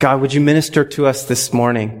God, would you minister to us this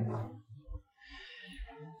morning?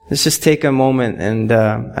 Let's just take a moment, and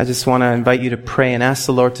I just want to invite you to pray and ask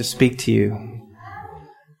the Lord to speak to you.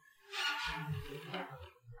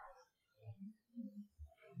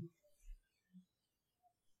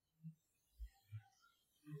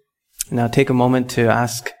 Now take a moment to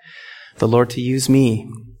ask the Lord to use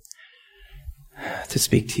me to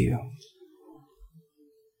speak to you.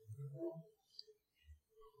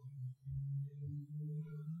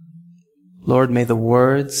 Lord, may the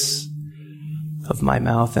words of my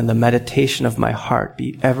mouth and the meditation of my heart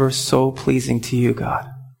be ever so pleasing to you, God.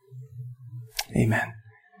 Amen.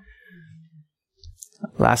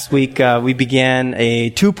 Last week, we began a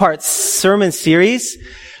 2-part sermon series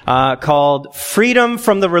called Freedom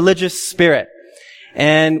from the Religious Spirit.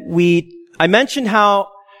 And I mentioned how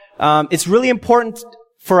it's really important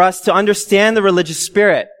for us to understand the religious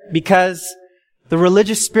spirit, because the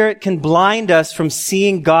religious spirit can blind us from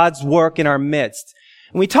seeing God's work in our midst.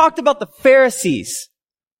 And we talked about the Pharisees.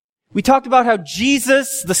 We talked about how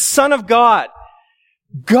Jesus, the Son of God,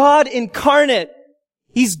 God incarnate,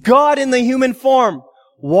 He's God in the human form,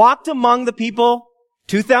 walked among the people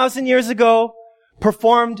 2,000 years ago,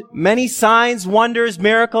 performed many signs, wonders,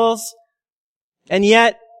 miracles, and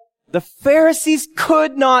yet the Pharisees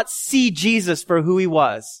could not see Jesus for who He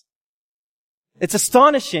was. It's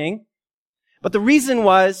astonishing, but the reason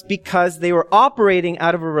was because they were operating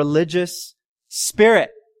out of a religious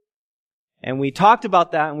spirit. And we talked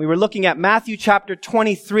about that, and we were looking at Matthew chapter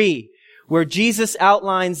 23, where Jesus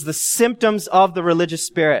outlines the symptoms of the religious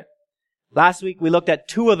spirit. Last week we looked at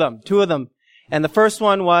two of them. And the first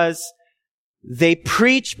one was, they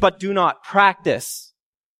preach but do not practice.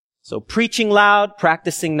 So preaching loud,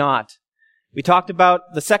 practicing not. We talked about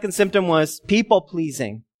the second symptom was people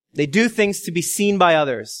pleasing. They do things to be seen by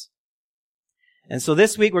others. And so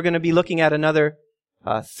this week we're going to be looking at another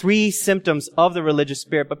 3 symptoms of the religious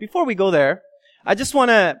spirit. But before we go there, I just want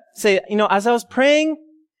to say, as I was praying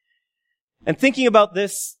and thinking about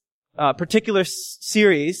this particular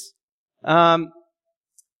series, God's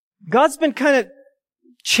been kind of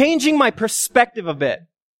changing my perspective a bit.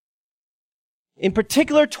 In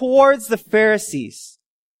particular towards the Pharisees.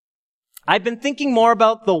 I've been thinking more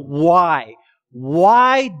about the why.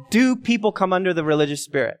 Why do people come under the religious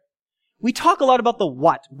spirit? We talk a lot about the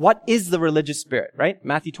what. What is the religious spirit, right?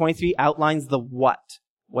 Matthew 23 outlines the what.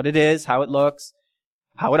 What it is, how it looks,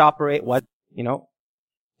 how it operates, we're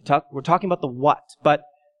talking about the what. But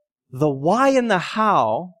the why and the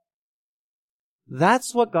how,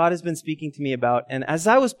 that's what God has been speaking to me about. And as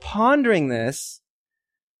I was pondering this,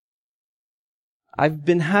 I've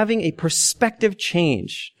been having a perspective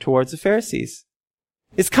change towards the Pharisees.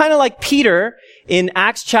 It's kind of like Peter in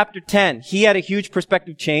Acts chapter 10. He had a huge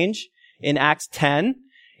perspective change in Acts 10.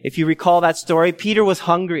 If you recall that story, Peter was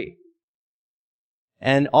hungry.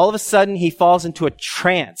 And all of a sudden, he falls into a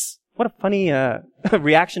trance. What a funny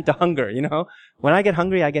reaction to hunger, When I get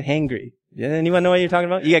hungry, I get hangry. Anyone know what you're talking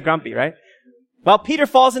about? You get grumpy, right? Well, Peter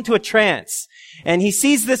falls into a trance. And he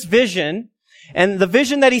sees this vision. And the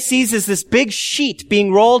vision that he sees is this big sheet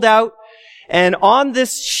being rolled out. And on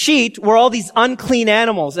this sheet were all these unclean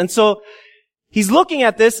animals. And so he's looking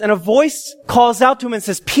at this, and a voice calls out to him and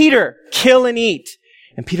says, Peter, kill and eat.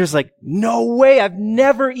 And Peter's like, no way, I've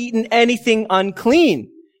never eaten anything unclean.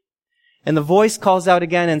 And the voice calls out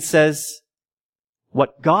again and says,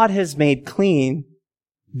 what God has made clean,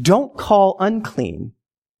 don't call unclean.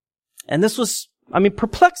 And this was,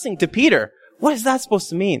 perplexing to Peter. What is that supposed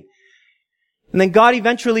to mean? And then God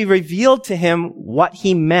eventually revealed to him what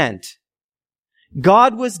he meant.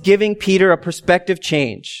 God was giving Peter a perspective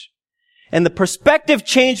change. And the perspective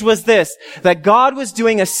change was this, that God was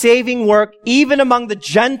doing a saving work even among the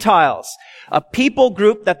Gentiles, a people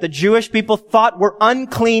group that the Jewish people thought were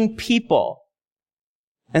unclean people.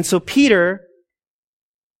 And so Peter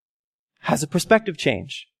has a perspective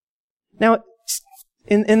change. Now,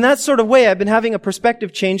 in that sort of way, I've been having a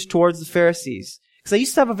perspective change towards the Pharisees, because I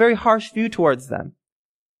used to have a very harsh view towards them.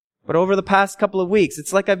 But over the past couple of weeks,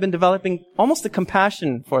 it's like I've been developing almost a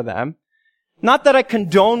compassion for them. Not that I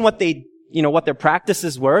condone what their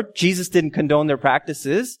practices were. Jesus didn't condone their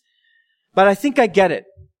practices. But I think I get it.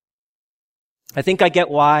 I think I get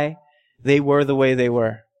why they were the way they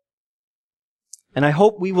were. And I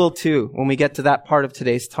hope we will too when we get to that part of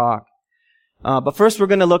today's talk. But first we're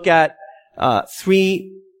going to look at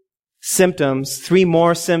 3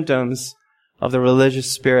 more symptoms of the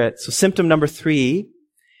religious spirit. So symptom number 3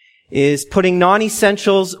 is putting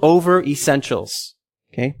non-essentials over essentials.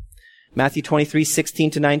 Okay? Matthew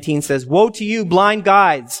 23:16-19 says, "Woe to you, blind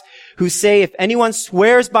guides, who say, if anyone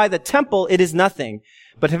swears by the temple, it is nothing.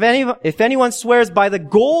 But if anyone swears by the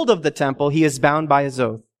gold of the temple, he is bound by his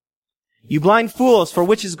oath. You blind fools, for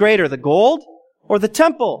which is greater, the gold or the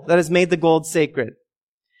temple that has made the gold sacred?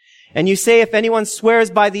 And you say, if anyone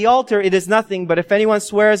swears by the altar, it is nothing. But if anyone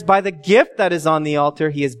swears by the gift that is on the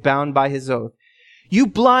altar, he is bound by his oath. You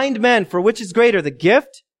blind men, for which is greater, the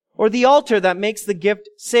gift or the altar that makes the gift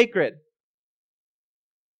sacred?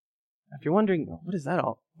 If you're wondering, what is that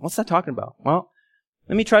all? What's that talking about? Well,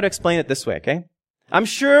 let me try to explain it this way, okay? I'm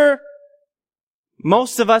sure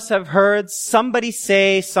most of us have heard somebody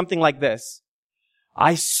say something like this.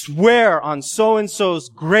 I swear on so-and-so's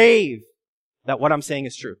grave that what I'm saying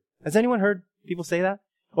is true. Has anyone heard people say that?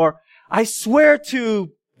 Or, I swear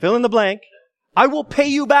to fill in the blank, I will pay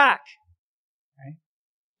you back. Right?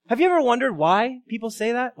 Have you ever wondered why people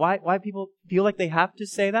say that? Why people feel like they have to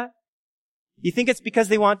say that? You think it's because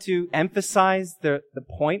they want to emphasize the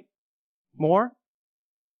point more?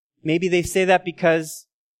 Maybe they say that because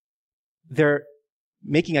they're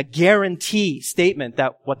making a guarantee statement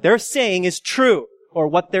that what they're saying is true, or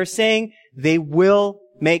what they're saying they will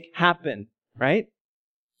make happen, right?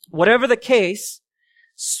 Whatever the case,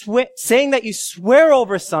 saying that you swear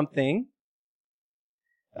over something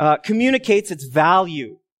communicates its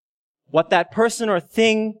value, what that person or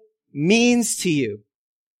thing means to you,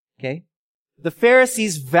 okay? The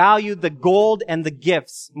Pharisees valued the gold and the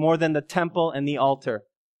gifts more than the temple and the altar.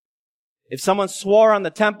 If someone swore on the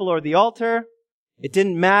temple or the altar, it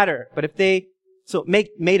didn't matter. But if they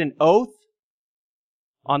made an oath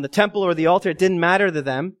on the temple or the altar, it didn't matter to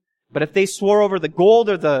them. But if they swore over the gold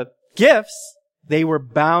or the gifts, they were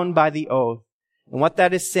bound by the oath. And what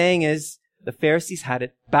that is saying is the Pharisees had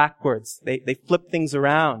it backwards. They flipped things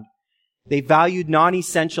around. They valued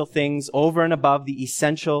non-essential things over and above the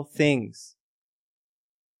essential things.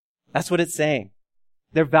 That's what it's saying.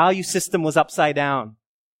 Their value system was upside down.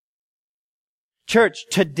 Church,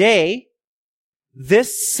 today,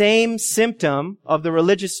 this same symptom of the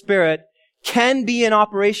religious spirit can be in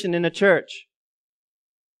operation in a church.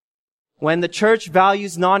 When the church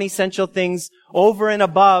values non-essential things over and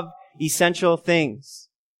above essential things.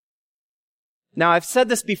 Now, I've said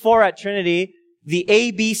this before at Trinity, the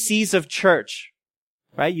ABCs of church.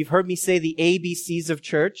 Right? You've heard me say the ABCs of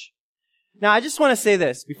church. Now, I just want to say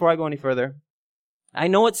this before I go any further. I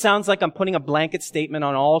know it sounds like I'm putting a blanket statement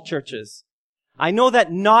on all churches. I know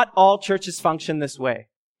that not all churches function this way.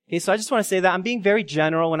 Okay, so I just want to say that I'm being very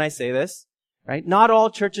general when I say this, right? Not all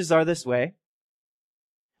churches are this way.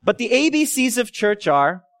 But the ABCs of church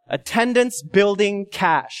are attendance, building,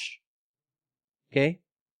 cash. Okay?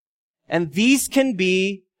 And these can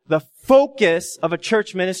be the focus of a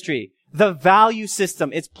church ministry, the value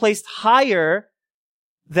system. It's placed higher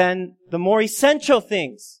than the more essential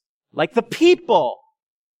things, like the people.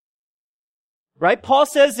 Right? Paul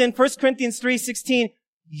says in 1 Corinthians 3:16,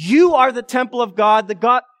 you are the temple of God.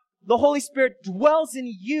 The Holy Spirit dwells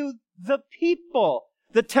in you, the people.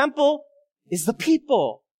 The temple is the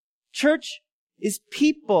people. Church is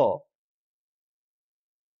people.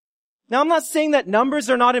 Now, I'm not saying that numbers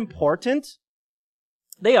are not important.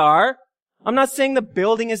 They are. I'm not saying the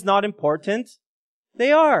building is not important.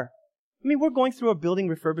 They are. I mean, we're going through a building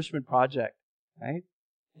refurbishment project, right?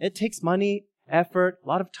 It takes money, effort, a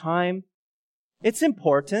lot of time. It's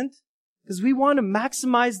important because we want to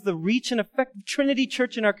maximize the reach and effect of Trinity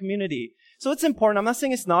Church in our community. So it's important. I'm not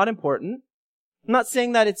saying it's not important. I'm not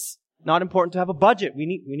saying that it's not important to have a budget. We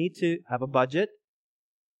need to have a budget,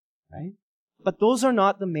 right? But those are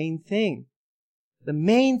not the main thing. The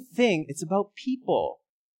main thing, it's about people.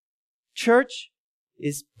 Church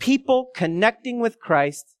is people connecting with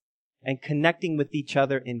Christ and connecting with each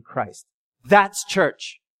other in Christ. That's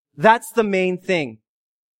church. That's the main thing.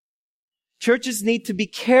 Churches need to be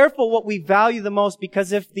careful what we value the most,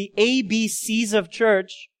 because if the ABCs of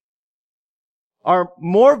church are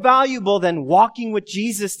more valuable than walking with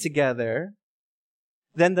Jesus together,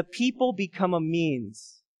 then the people become a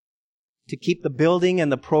means to keep the building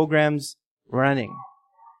and the programs running,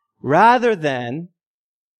 rather than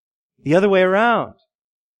the other way around,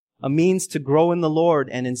 a means to grow in the Lord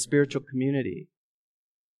and in spiritual community.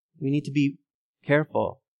 We need to be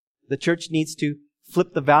careful. The church needs to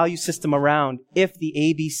flip the value system around if the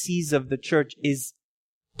ABCs of the church is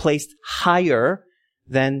placed higher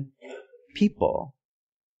than people.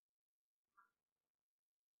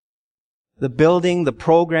 The building, the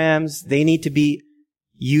programs, they need to be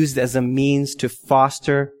used as a means to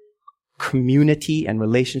foster community and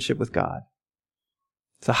relationship with God.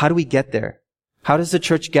 So how do we get there? How does the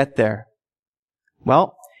church get there?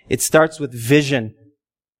 Well, it starts with vision.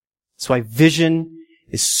 That's why vision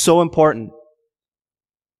is so important.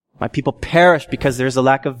 My people perish because there's a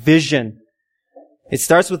lack of vision. It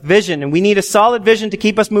starts with vision, and we need a solid vision to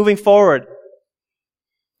keep us moving forward.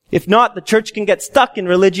 If not, the church can get stuck in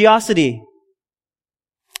religiosity.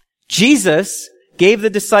 Jesus gave the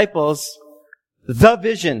disciples the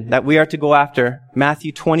vision that we are to go after.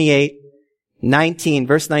 Matthew 28:19,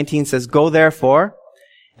 verse 19 says, "Go therefore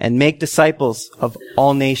and make disciples of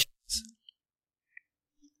all nations,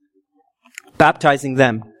 baptizing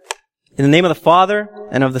them in the name of the Father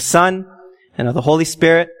and of the Son and of the Holy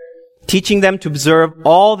Spirit, teaching them to observe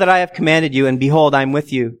all that I have commanded you, and behold, I am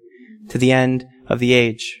with you to the end of the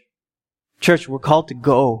age." Church, we're called to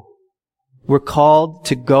go. We're called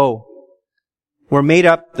to go.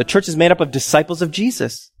 The church is made up of disciples of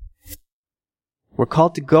Jesus. We're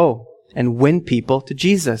called to go and win people to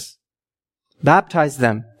Jesus. Baptize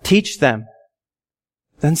them, teach them,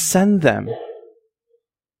 then send them.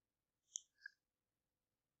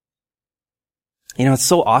 You know, it's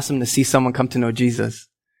so awesome to see someone come to know Jesus.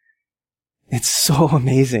 It's so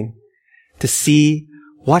amazing to see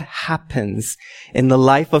what happens in the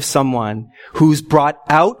life of someone who's brought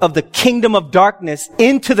out of the kingdom of darkness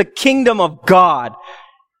into the kingdom of God.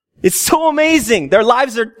 It's so amazing. Their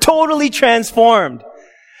lives are totally transformed.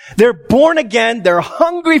 They're born again. They're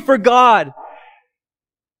hungry for God.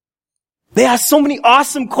 They ask so many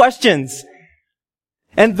awesome questions.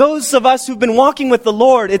 And those of us who've been walking with the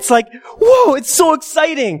Lord, it's like, whoa, it's so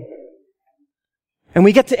exciting. And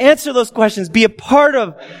we get to answer those questions, be a part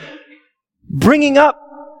of bringing up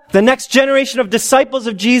the next generation of disciples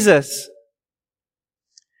of Jesus.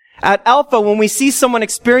 At Alpha, when we see someone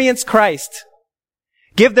experience Christ,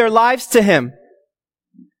 give their lives to Him,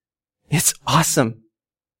 it's awesome.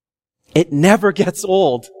 It never gets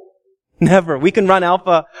old. Never. We can run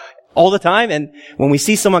Alpha all the time, and when we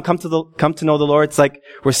see someone come to know the Lord, it's like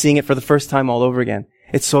we're seeing it for the first time all over again.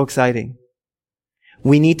 It's so exciting.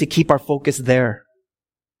 We need to keep our focus there.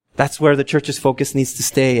 That's where the church's focus needs to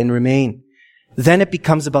stay and remain. Then it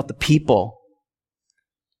becomes about the people.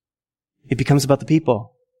 It becomes about the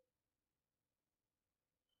people.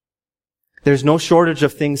 There's no shortage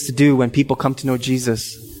of things to do when people come to know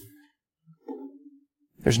Jesus.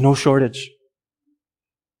 There's no shortage.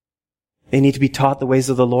 They need to be taught the ways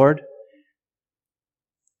of the Lord,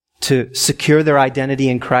 to secure their identity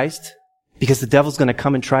in Christ, because the devil's going to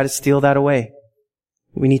come and try to steal that away.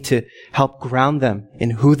 We need to help ground them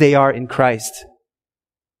in who they are in Christ.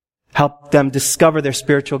 Help them discover their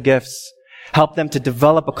spiritual gifts. Help them to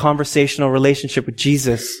develop a conversational relationship with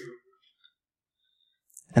Jesus.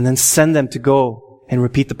 And then send them to go and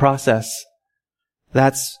repeat the process.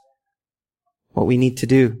 That's what we need to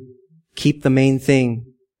do. Keep the main thing.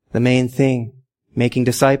 Making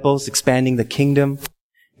disciples, expanding the kingdom,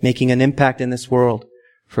 making an impact in this world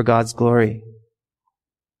for God's glory.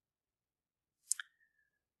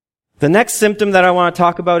 The next symptom that I want to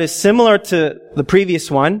talk about is similar to the previous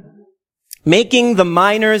one. Making the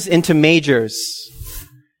minors into majors.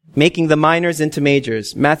 Making the minors into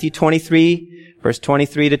majors. Matthew 23, verse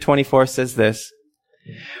 23 to 24 says this.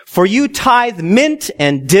 "For you tithe mint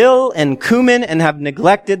and dill and cumin and have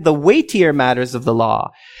neglected the weightier matters of the law,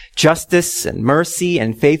 justice and mercy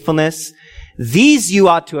and faithfulness. These you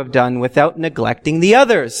ought to have done without neglecting the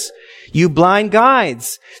others. You blind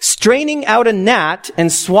guides, straining out a gnat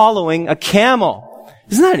and swallowing a camel."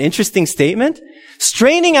 Isn't that an interesting statement?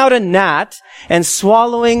 Straining out a gnat and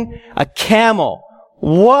swallowing a camel.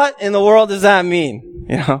 What in the world does that mean?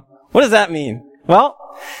 What does that mean? Well,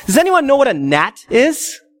 does anyone know what a gnat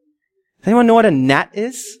is? Does anyone know what a gnat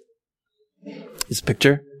is? This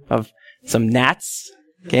picture of some gnats.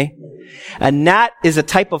 Okay. A gnat is a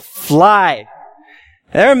type of fly.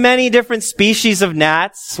 There are many different species of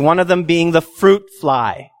gnats, one of them being the fruit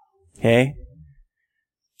fly. Okay.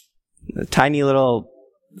 The tiny little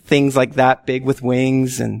things like that, big with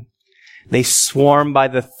wings, and they swarm by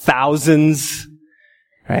the thousands,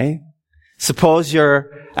 right? Suppose you're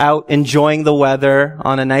out enjoying the weather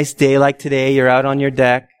on a nice day like today. You're out on your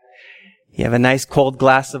deck. You have a nice cold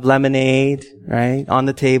glass of lemonade, right, on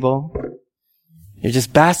the table. You're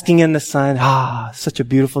just basking in the sun. Such a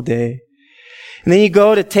beautiful day. And then you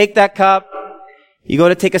go to take that cup. You go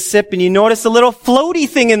to take a sip and you notice a little floaty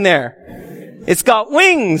thing in there. It's got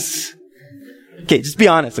wings. Okay, just be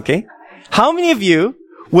honest, okay? How many of you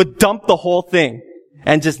would dump the whole thing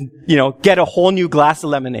and just, get a whole new glass of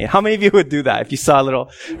lemonade? How many of you would do that if you saw a little,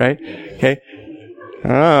 right? Okay.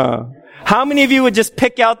 How many of you would just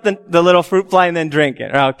pick out the little fruit fly and then drink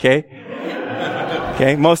it? Okay.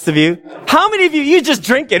 Okay, most of you. How many of you just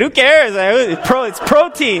drink it? Who cares? It's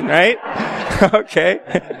protein, right? Okay.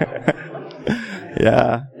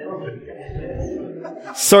 Yeah.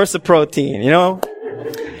 Source of protein,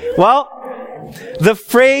 Well, The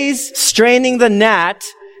phrase straining the gnat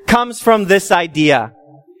comes from this idea.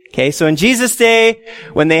 Okay, so in Jesus' day,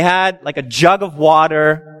 when they had like a jug of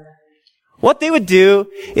water, what they would do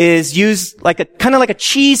is use kind of like a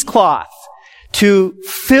cheesecloth to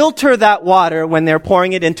filter that water when they're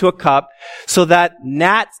pouring it into a cup so that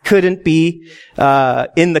gnats couldn't be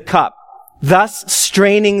in the cup, thus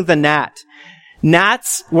straining the gnat.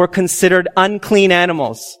 Gnats were considered unclean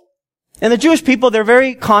animals. And the Jewish people, they're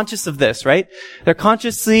very conscious of this, right? They're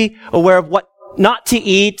consciously aware of what not to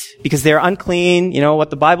eat because they're unclean, what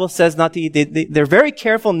the Bible says not to eat. They're very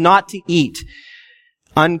careful not to eat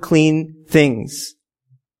unclean things,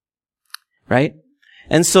 right?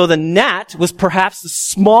 And so the gnat was perhaps the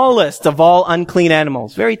smallest of all unclean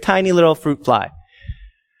animals, very tiny little fruit fly.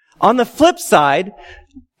 On the flip side,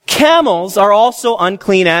 camels are also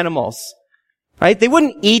unclean animals, right? They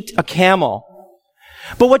wouldn't eat a camel.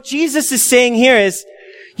 But what Jesus is saying here is,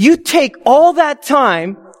 you take all that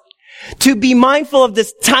time to be mindful of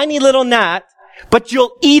this tiny little gnat, but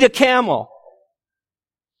you'll eat a camel.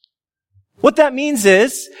 What that means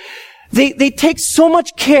is, they take so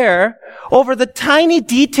much care over the tiny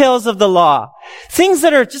details of the law, things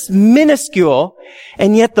that are just minuscule,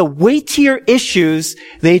 and yet the weightier issues,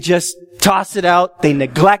 they just toss it out, they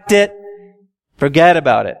neglect it, forget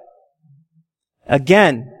about it.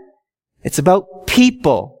 Again, it's about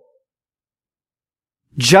people.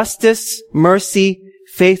 Justice, mercy,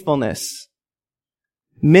 faithfulness.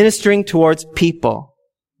 Ministering towards people.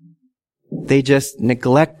 They just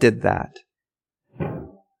neglected that.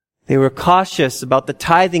 They were cautious about the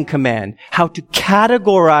tithing command, how to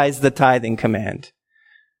categorize the tithing command,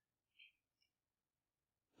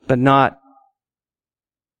 but not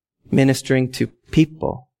ministering to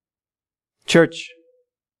people. Church.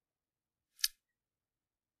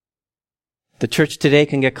 The church today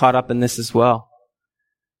can get caught up in this as well.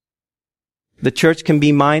 The church can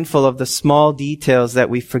be mindful of the small details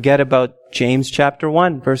that we forget about. James chapter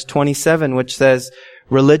 1, verse 27, which says,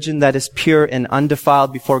 religion that is pure and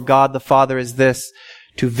undefiled before God the Father is this,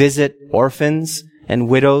 to visit orphans and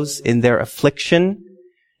widows in their affliction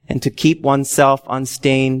and to keep oneself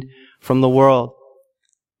unstained from the world.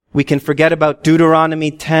 We can forget about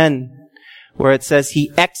Deuteronomy 10, where it says,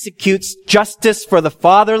 he executes justice for the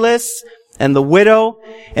fatherless and the widow,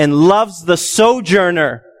 and loves the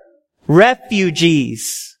sojourner,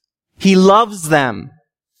 refugees. He loves them,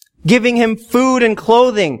 giving him food and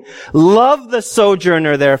clothing. Love the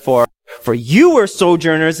sojourner, therefore, for you were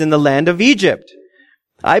sojourners in the land of Egypt.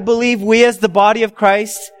 I believe we as the body of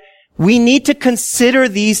Christ, we need to consider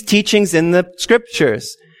these teachings in the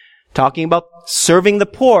scriptures, talking about serving the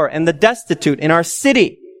poor and the destitute in our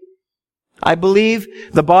city. I believe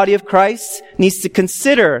the body of Christ needs to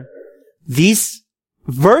consider these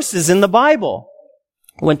verses in the Bible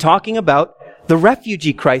when talking about the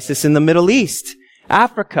refugee crisis in the Middle East,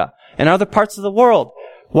 Africa, and other parts of the world.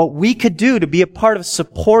 What we could do to be a part of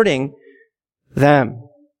supporting them,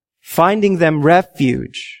 finding them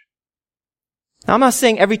refuge. Now, I'm not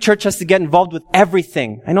saying every church has to get involved with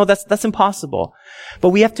everything. I know that's impossible. But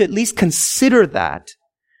we have to at least consider that.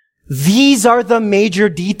 These are the major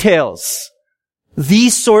details.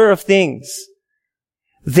 These sort of things.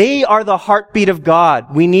 They are the heartbeat of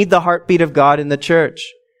God. We need the heartbeat of God in the church.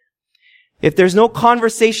 If there's no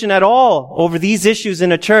conversation at all over these issues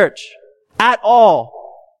in a church, at all,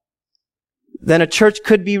 then a church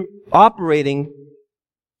could be operating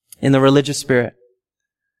in the religious spirit.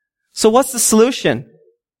 So what's the solution?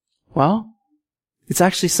 Well, it's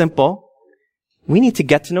actually simple. We need to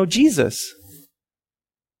get to know Jesus.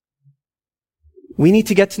 We need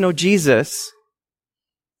to get to know Jesus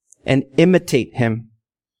and imitate him.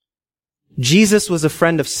 Jesus was a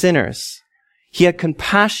friend of sinners. He had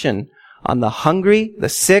compassion on the hungry, the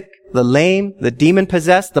sick, the lame, the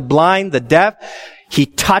demon-possessed, the blind, the deaf. He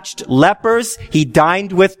touched lepers. He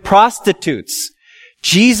dined with prostitutes.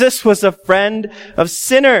 Jesus was a friend of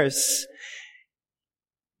sinners.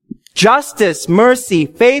 Justice, mercy,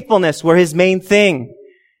 faithfulness were his main thing.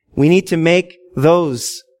 We need to make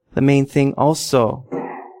those the main thing also.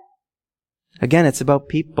 Again, it's about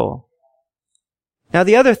people. Now,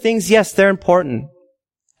 the other things, yes, they're important.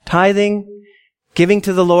 Tithing, giving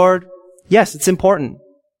to the Lord, yes, it's important.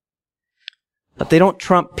 But they don't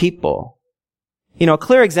trump people. A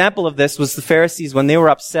clear example of this was the Pharisees when they were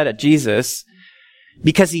upset at Jesus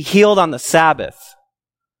because he healed on the Sabbath.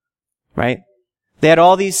 Right? They had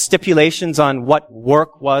all these stipulations on what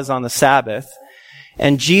work was on the Sabbath.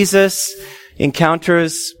 And Jesus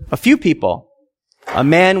encounters a few people. A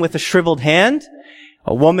man with a shriveled hand,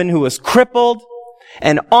 a woman who was crippled,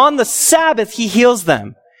 and on the Sabbath he heals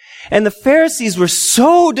them. And the Pharisees were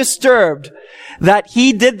so disturbed that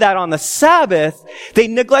he did that on the Sabbath, they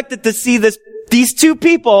neglected to see these two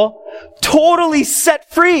people totally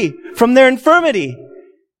set free from their infirmity.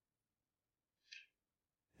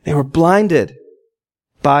 They were blinded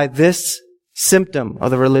by this symptom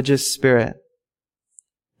of the religious spirit.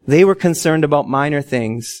 They were concerned about minor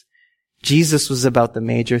things. Jesus was about the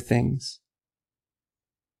major things.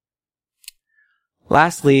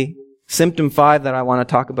 Lastly, symptom 5 that I want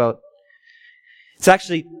to talk about. It's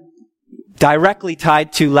actually directly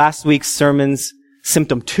tied to last week's sermon's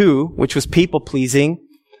symptom 2, which was people-pleasing.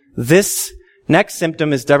 This next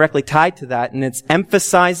symptom is directly tied to that, and it's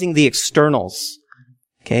emphasizing the externals.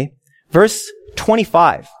 Okay? Verse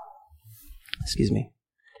 25. Excuse me.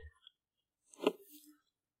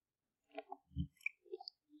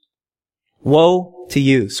 Woe to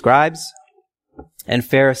you, scribes and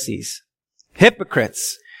Pharisees,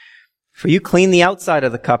 hypocrites! For you clean the outside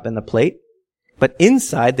of the cup and the plate, but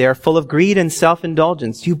inside they are full of greed and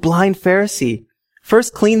self-indulgence. You blind Pharisee,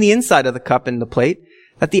 first clean the inside of the cup and the plate,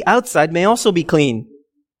 that the outside may also be clean.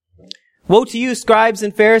 Woe to you, scribes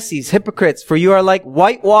and Pharisees, hypocrites! For you are like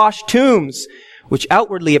whitewashed tombs, which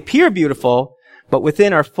outwardly appear beautiful, but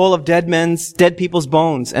within are full of dead people's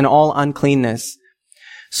bones and all uncleanness.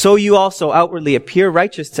 So you also outwardly appear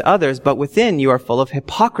righteous to others, but within you are full of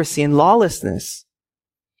hypocrisy and lawlessness.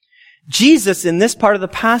 Jesus, in this part of the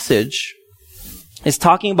passage, is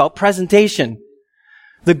talking about presentation.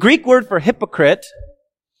 The Greek word for hypocrite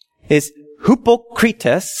is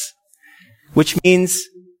hypokrites, which means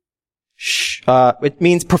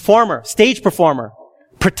performer, stage performer,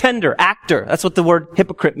 pretender, actor. That's what the word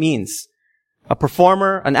hypocrite means. A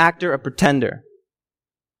performer, an actor, a pretender.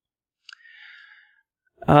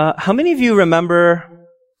 How many of you remember,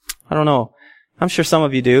 I don't know, I'm sure some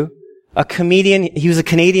of you do, a comedian, he was a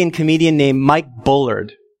Canadian comedian named Mike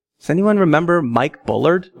Bullard. Does anyone remember Mike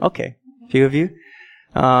Bullard? Okay, a few of you.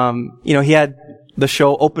 He had the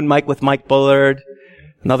show Open Mic with Mike Bullard,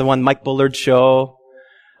 another one, Mike Bullard Show.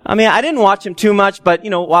 I mean, I didn't watch him too much, but,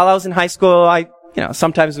 while I was in high school, I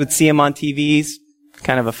sometimes would see him on TVs.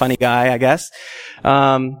 Kind of a funny guy, I guess.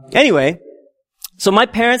 Anyway, so my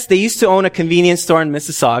parents, they used to own a convenience store in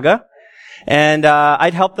Mississauga, and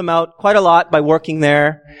I'd help them out quite a lot by working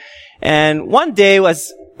there. And one day,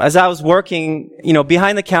 as I was working,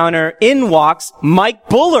 behind the counter, in walks Mike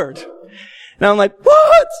Bullard. And I'm like,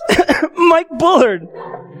 what? Mike Bullard.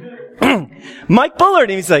 Mike Bullard.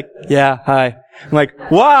 And he's like, yeah, hi. I'm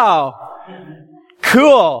like, wow.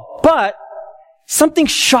 Cool. But something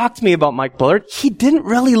shocked me about Mike Bullard. He didn't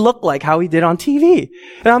really look like how he did on TV.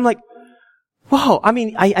 And I'm like, wow. I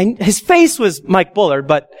mean, his face was Mike Bullard,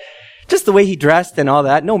 but just the way he dressed and all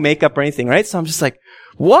that, no makeup or anything, right? So I'm just like,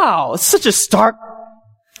 wow, it's such a stark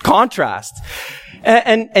contrast.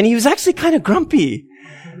 And he was actually kind of grumpy.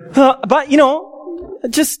 But,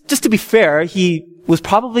 just to be fair, he was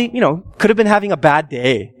probably, could have been having a bad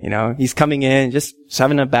day. He's coming in, just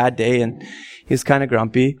having a bad day, and he was kind of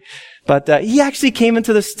grumpy. But he actually came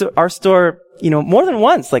into our store, more than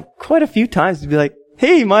once, like quite a few times, to be like,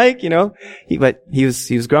 "Hey, Mike," but he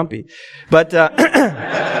was grumpy. But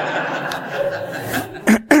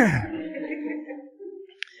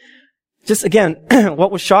just again,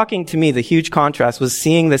 what was shocking to me, the huge contrast, was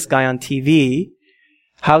seeing this guy on TV,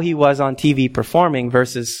 how he was on TV performing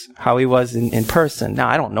versus how he was in person. Now,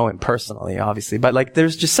 I don't know him personally, obviously, but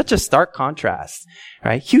there's just such a stark contrast,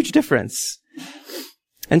 right? Huge difference.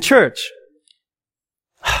 And church,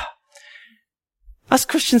 us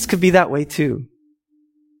Christians could be that way too.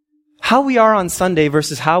 How we are on Sunday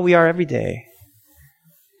versus how we are every day.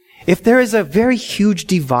 If there is a very huge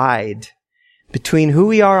divide between who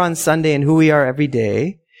we are on Sunday and who we are every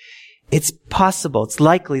day, it's possible, it's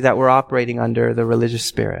likely that we're operating under the religious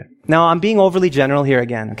spirit. Now, I'm being overly general here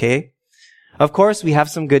again, okay? Of course, we have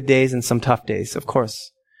some good days and some tough days, of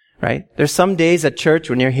course, right? There's some days at church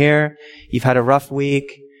when you're here, you've had a rough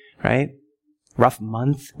week, right? Rough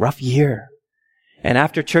month, rough year. And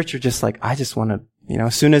after church, you're just like, I just want to,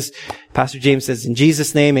 as soon as Pastor James says, in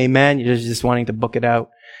Jesus' name, amen, you're just wanting to book it out.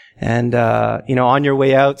 And, on your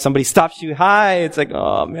way out, somebody stops you. Hi. It's like,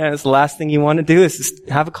 oh man, it's the last thing you want to do is just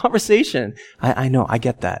have a conversation. I know. I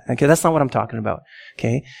get that. Okay. That's not what I'm talking about.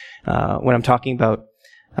 Okay. When I'm talking about,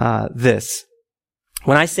 this,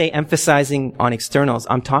 when I say emphasizing on externals,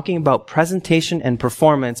 I'm talking about presentation and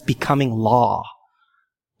performance becoming law.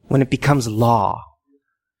 When it becomes law.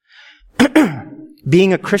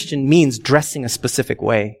 Being a Christian means dressing a specific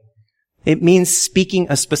way. It means speaking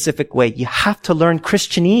a specific way. You have to learn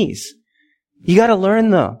Christianese. You gotta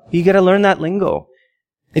learn that lingo.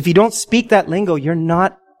 If you don't speak that lingo, you're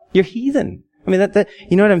heathen, I mean,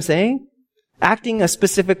 you know what I'm saying? Acting a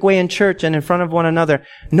specific way in church and in front of one another.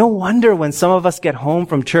 No wonder when some of us get home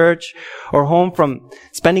from church or home from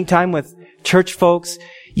spending time with church folks,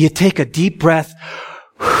 you take a deep breath.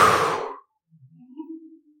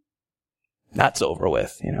 That's over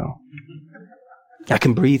with, you know. I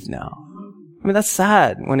can breathe now. I mean, that's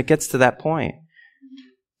sad when it gets to that point.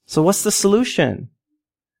 So what's the solution?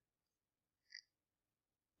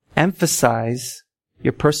 Emphasize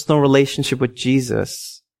your personal relationship with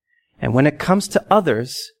Jesus. And when it comes to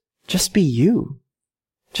others, just be you.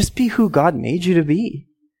 Just be who God made you to be.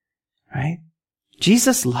 Right?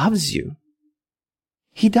 Jesus loves you.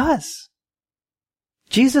 He does.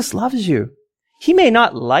 Jesus loves you. He may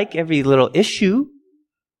not like every little issue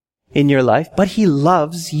in your life, but He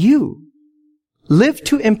loves you. Live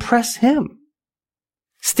to impress Him.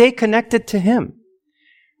 Stay connected to Him.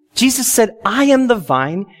 Jesus said, I am the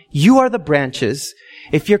vine, you are the branches.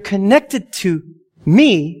 If you're connected to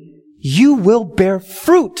me, you will bear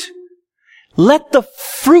fruit. Let the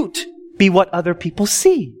fruit be what other people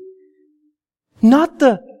see. Not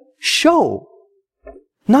the show.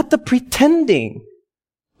 Not the pretending.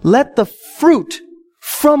 Let the fruit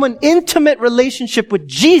from an intimate relationship with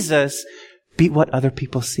Jesus be what other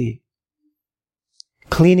people see.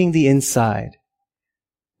 Cleaning the inside,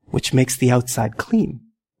 which makes the outside clean.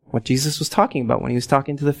 What Jesus was talking about when He was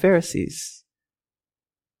talking to the Pharisees.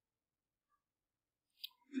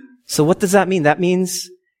 So what does that mean? That means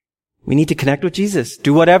we need to connect with Jesus.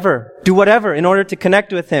 Do whatever in order to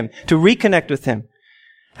connect with Him, to reconnect with Him.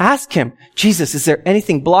 Ask Him, Jesus, is there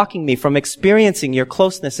anything blocking me from experiencing your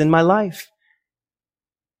closeness in my life?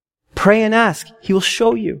 Pray and ask. He will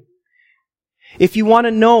show you. If you want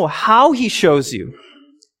to know how He shows you,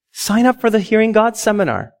 sign up for the Hearing God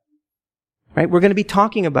seminar. Right? We're going to be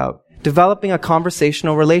talking about developing a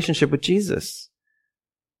conversational relationship with Jesus.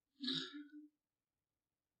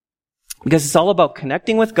 Because it's all about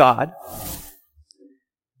connecting with God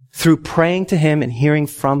through praying to Him and hearing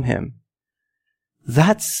from Him.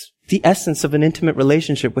 That's the essence of an intimate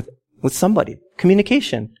relationship with somebody.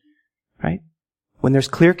 Communication. Right? When there's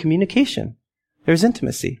clear communication, there's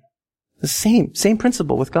intimacy. The same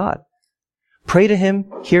principle with God. Pray to Him,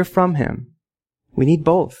 hear from Him. We need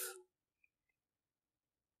both.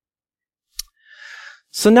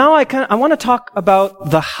 So now I want to talk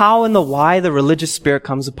about the how and the why the religious spirit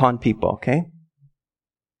comes upon people, okay?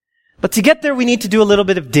 But to get there, we need to do a little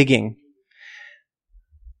bit of digging.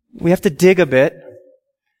 We have to dig a bit.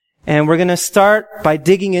 And we're going to start by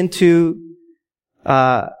digging into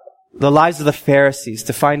the lives of the Pharisees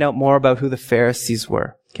to find out more about who the Pharisees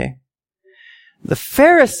were, okay? The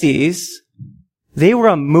Pharisees, they were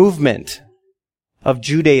a movement of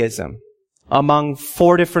Judaism among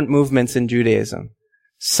 4 different movements in Judaism.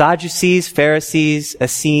 Sadducees, Pharisees,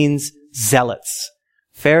 Essenes, Zealots.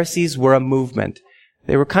 Pharisees were a movement.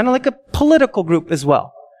 They were kind of like a political group as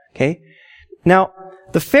well. Okay? Now,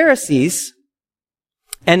 the Pharisees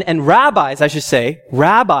and rabbis, I should say,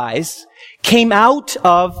 rabbis came out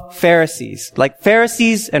of Pharisees. Like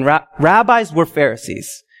Pharisees and rabbis were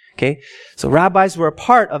Pharisees. Okay? So rabbis were a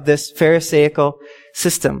part of this Pharisaical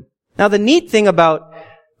system. Now, the neat thing about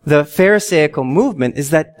the Pharisaical movement is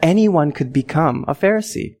that anyone could become a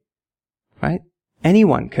Pharisee. Right?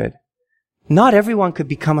 Anyone could. Not everyone could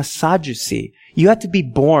become a Sadducee. You had to be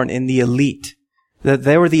born in the elite.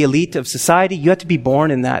 They were the elite of society. You had to be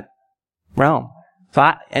born in that realm.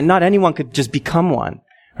 And not anyone could just become one.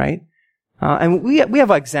 Right? And we have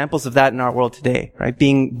examples of that in our world today. Right?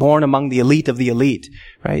 Being born among the elite of the elite.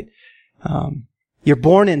 Right? You're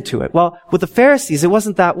born into it. Well, with the Pharisees, it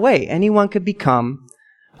wasn't that way. Anyone could become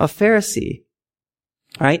a Pharisee.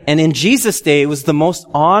 Right? And in Jesus' day, it was the most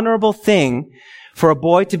honorable thing for a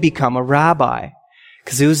boy to become a rabbi.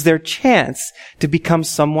 Because it was their chance to become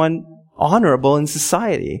someone honorable in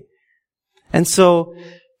society. And so,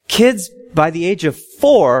 kids by the age of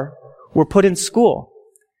 4 were put in school.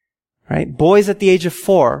 Right? Boys at the age of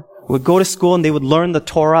 4 would go to school and they would learn the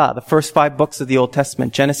Torah, the first 5 books of the Old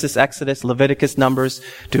Testament. Genesis, Exodus, Leviticus, Numbers,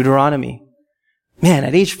 Deuteronomy. Man,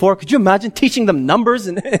 at age 4, could you imagine teaching them numbers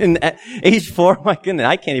in age 4? My goodness,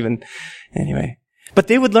 I can't even. Anyway. But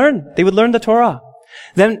they would learn the Torah.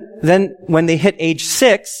 Then when they hit age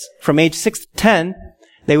 6, from age 6 to 10,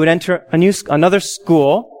 they would enter another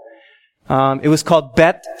school. It was called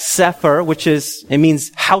Bet Sefer, it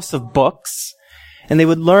means house of books. And they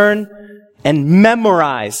would learn and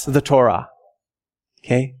memorize the Torah.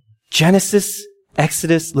 Okay? Genesis,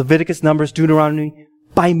 Exodus, Leviticus, Numbers, Deuteronomy,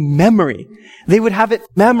 by memory. They would have it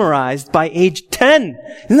memorized by age 10.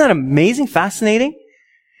 Isn't that amazing? Fascinating?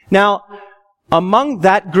 Now, among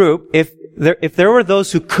that group, if there were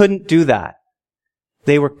those who couldn't do that,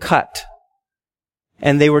 they were cut.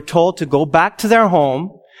 And they were told to go back to their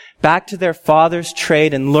home, back to their father's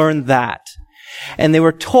trade and learn that. And they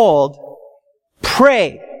were told,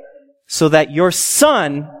 pray so that your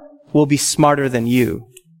son will be smarter than you.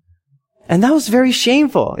 And that was very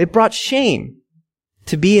shameful. It brought shame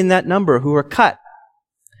to be in that number who were cut.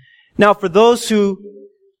 Now, for those who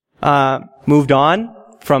moved on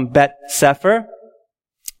from Bet Sefer,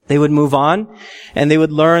 they would move on and they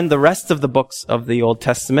would learn the rest of the books of the Old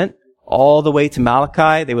Testament, all the way to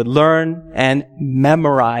Malachi. They would learn and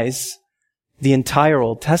memorize the entire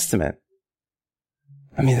Old Testament.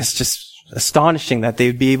 I mean, it's just astonishing that they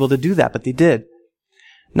would be able to do that, but they did.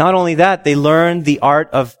 Not only that, they learned the art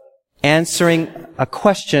of answering a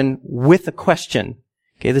question with a question.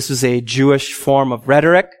 Okay, this was a Jewish form of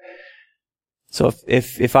rhetoric. So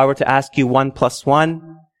if I were to ask you 1 +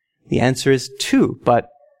 1, the answer is 2, but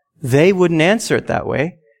they wouldn't answer it that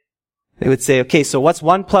way. They would say, okay, so what's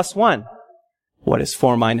 1 + 1? What is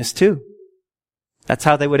 4 - 2? That's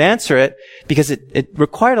how they would answer it, because it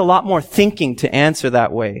required a lot more thinking to answer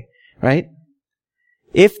that way, right?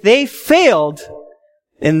 If they failed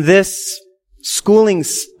in this schooling,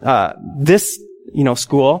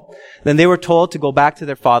 school, then they were told to go back to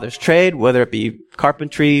their father's trade, whether it be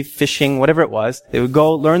carpentry, fishing, whatever it was. They would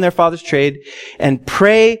go learn their father's trade and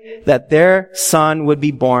pray that their son would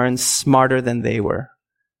be born smarter than they were.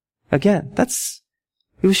 Again, it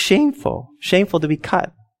was shameful to be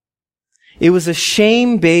cut. It was a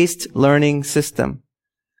shame-based learning system.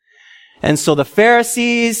 And so the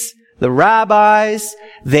Pharisees, the rabbis,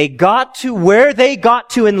 they got to where they got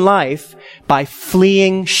to in life by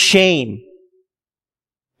fleeing shame.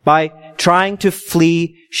 By trying to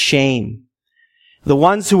flee shame. The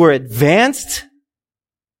ones who were advanced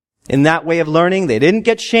in that way of learning, they didn't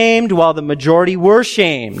get shamed, while the majority were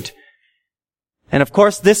shamed. And of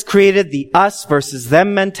course, this created the us versus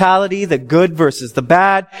them mentality, the good versus the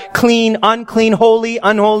bad, clean, unclean, holy,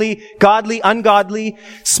 unholy, godly, ungodly,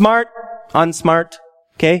 smart, unsmart.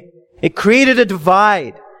 Okay? It created a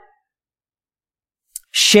divide.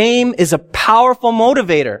 Shame is a powerful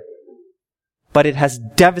motivator, but it has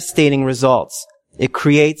devastating results. It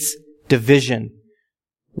creates division.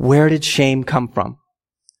 Where did shame come from?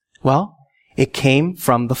 Well, it came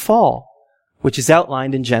from the fall, which is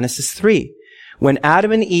outlined in Genesis 3. When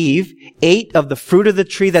Adam and Eve ate of the fruit of the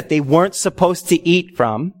tree that they weren't supposed to eat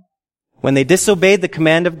from, when they disobeyed the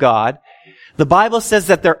command of God, the Bible says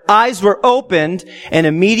that their eyes were opened and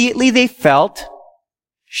immediately they felt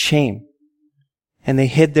shame. And they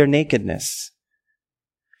hid their nakedness.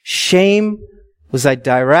 Shame was a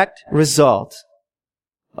direct result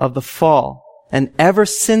of the fall. And ever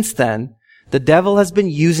since then, the devil has been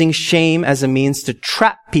using shame as a means to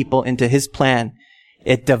trap people into his plan.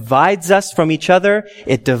 It divides us from each other.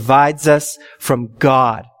 It divides us from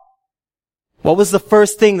God. What was the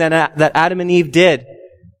first thing that Adam and Eve did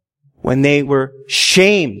when they were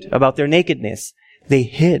shamed about their nakedness? They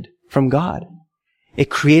hid from God. It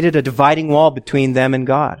created a dividing wall between them and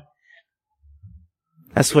God.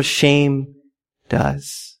 That's what shame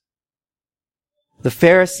does. The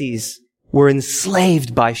Pharisees were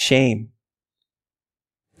enslaved by shame.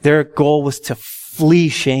 Their goal was to flee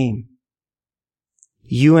shame.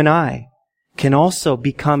 You and I can also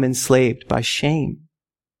become enslaved by shame.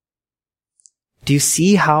 Do you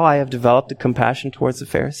see how I have developed a compassion towards the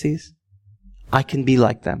Pharisees? I can be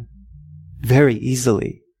like them very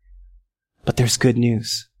easily. But there's good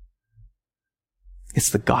news. It's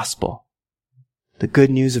the gospel. The good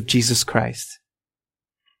news of Jesus Christ.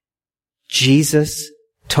 Jesus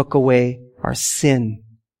took away our sin.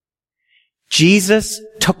 Jesus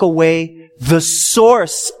took away the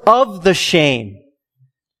source of the shame.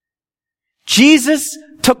 Jesus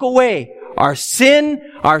took away our sin,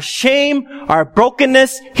 our shame, our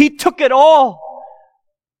brokenness. He took it all.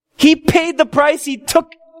 He paid the price. He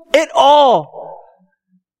took it all.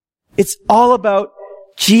 It's all about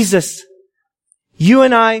Jesus. You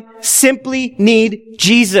and I simply need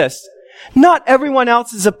Jesus. Not everyone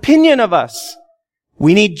else's opinion of us.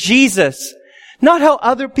 We need Jesus. Not how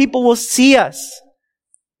other people will see us.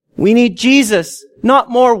 We need Jesus. Not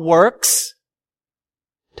more works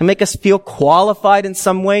to make us feel qualified in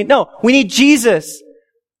some way. No, we need Jesus.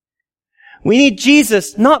 We need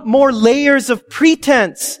Jesus, not more layers of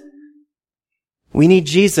pretense. We need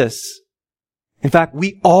Jesus. In fact,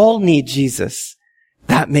 we all need Jesus.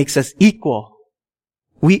 That makes us equal.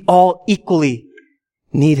 We all equally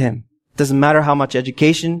need Him. Doesn't matter how much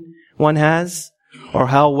education one has or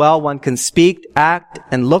how well one can speak, act,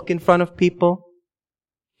 and look in front of people.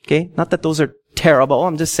 Okay? Not that those are terrible.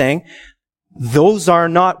 I'm just saying Those are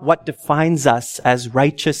not what defines us as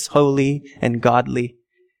righteous, holy, and godly.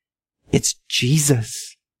 It's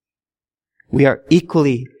Jesus. We are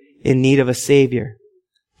equally in need of a Savior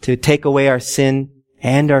to take away our sin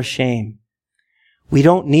and our shame. We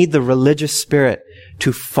don't need the religious spirit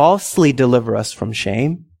to falsely deliver us from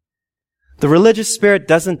shame. The religious spirit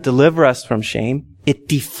doesn't deliver us from shame. It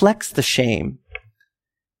deflects the shame.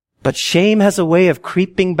 But shame has a way of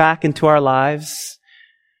creeping back into our lives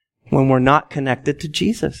when we're not connected to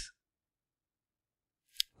Jesus.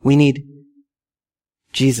 We need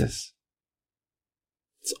Jesus.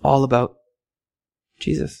 It's all about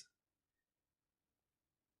Jesus.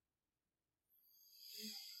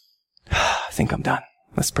 I think I'm done.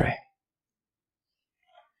 Let's pray.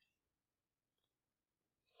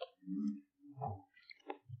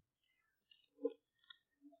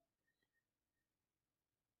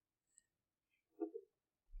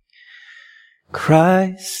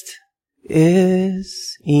 Christ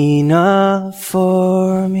is enough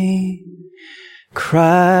for me.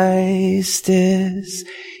 Christ is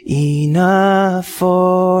enough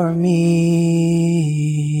for me.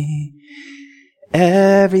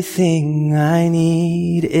 Everything I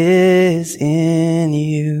need is in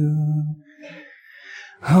you.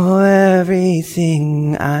 Oh,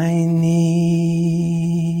 everything I need.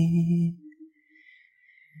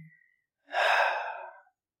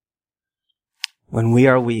 When we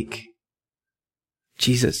are weak,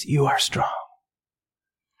 Jesus, you are strong.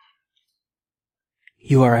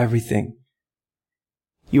 You are everything.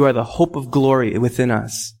 You are the hope of glory within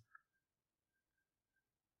us.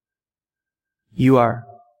 You are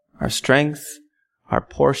our strength, our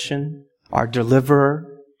portion, our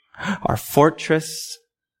deliverer, our fortress,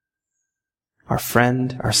 our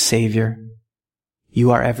friend, our Savior.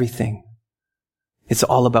 You are everything. It's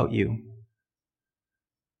all about you.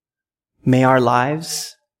 May our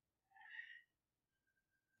lives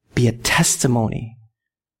be a testimony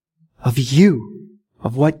of you,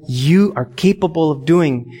 of what you are capable of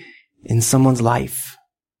doing in someone's life.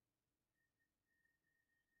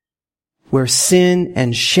 Where sin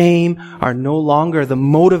and shame are no longer the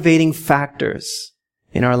motivating factors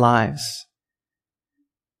in our lives,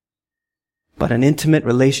 but an intimate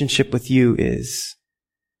relationship with you is.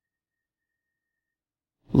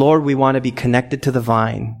 Lord, we want to be connected to the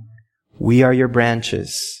vine. We are your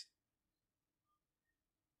branches.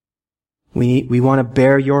 We want to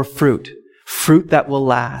bear your fruit that will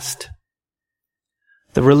last.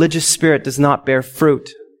 The religious spirit does not bear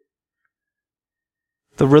fruit.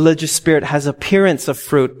 The religious spirit has appearance of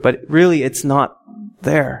fruit, but really it's not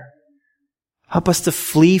there. Help us to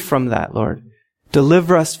flee from that, Lord.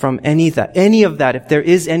 Deliver us from any of that, if there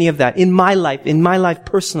is any of that in my life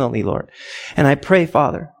personally, Lord. And I pray,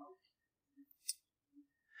 Father,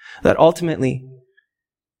 that ultimately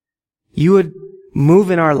you would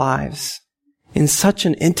move in our lives in such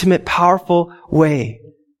an intimate, powerful way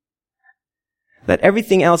that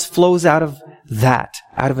everything else flows out of that,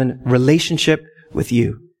 out of a relationship with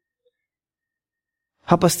you.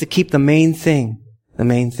 Help us to keep the main thing.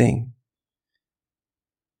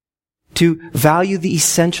 To value the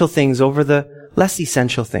essential things over the less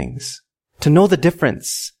essential things. To know the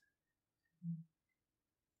difference.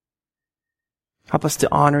 Help us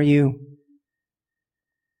to honor you.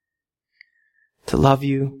 To love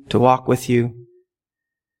you. To walk with you.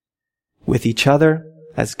 With each other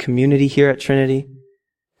as community here at Trinity.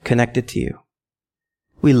 Connected to you.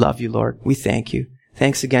 We love you, Lord. We thank you.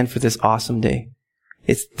 Thanks again for this awesome day.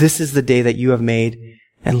 This is the day that you have made,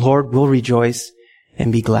 and Lord, we'll rejoice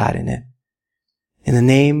and be glad in it. In the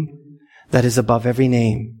name that is above every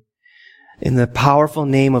name, in the powerful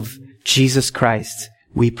name of Jesus Christ,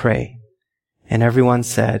 we pray. And everyone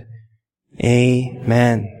said,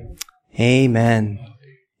 Amen. Amen.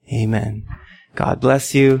 Amen. God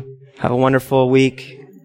bless you. Have a wonderful week.